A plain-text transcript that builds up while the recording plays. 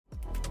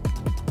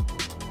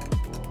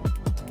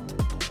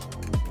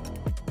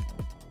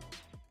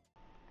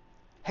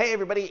Hey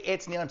everybody,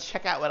 it's Neil, and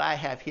check out what I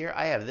have here.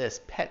 I have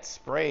this pet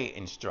spray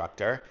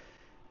Instructor,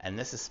 and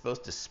this is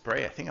supposed to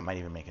spray. I think it might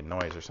even make a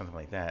noise or something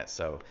like that.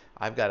 So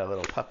I've got a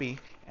little puppy,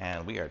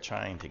 and we are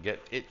trying to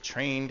get it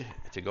trained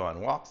to go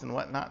on walks and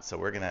whatnot.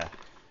 So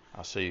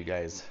I'll show you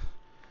guys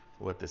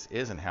what this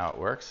is and how it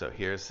works. So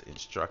here's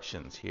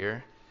instructions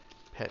here.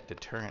 Pet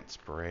deterrent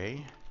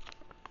spray.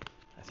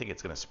 I think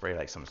it's gonna spray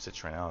like some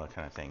citronella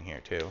kind of thing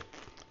here too,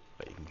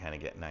 but you can kind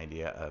of get an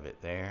idea of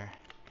it there.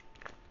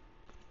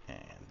 And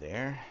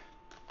there.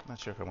 I'm not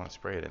sure if I want to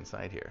spray it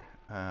inside here.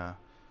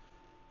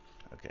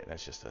 Okay,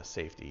 that's just a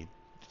safety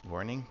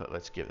warning, but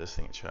let's give this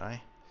thing a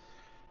try.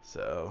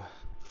 So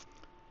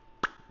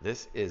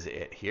this is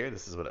it here.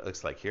 This is what it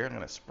looks like here. I'm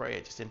going to spray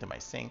it just into my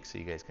sink so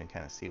you guys can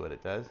kind of see what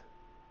it does.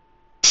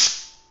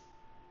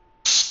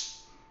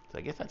 So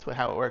I guess that's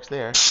how it works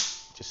there. It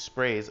just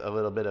sprays a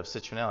little bit of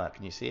citronella.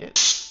 Can you see it?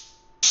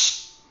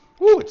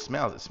 Ooh, it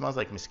smells. It smells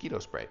like mosquito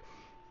spray.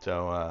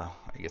 So I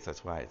guess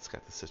that's why it's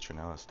got the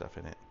citronella stuff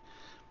in it.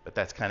 But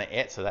that's kind of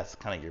it. So that's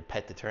kind of your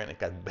pet deterrent.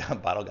 The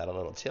bottle got a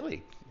little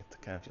chilly. It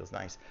kind of feels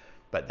nice.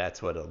 But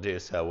that's what it'll do.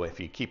 So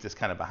if you keep this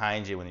kind of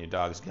behind you when your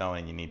dog's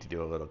going, you need to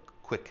do a little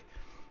quick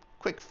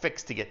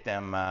fix to get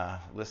them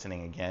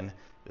listening again,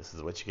 this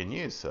is what you can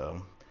use.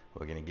 So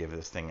we're going to give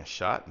this thing a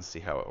shot and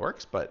see how it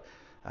works. But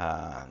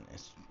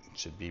it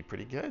should be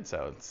pretty good.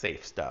 So it's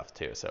safe stuff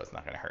too. So it's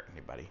not going to hurt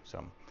anybody. So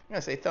I'm going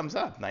to say thumbs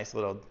up. Nice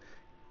little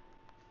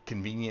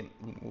convenient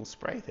little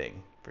spray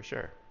thing for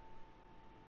sure.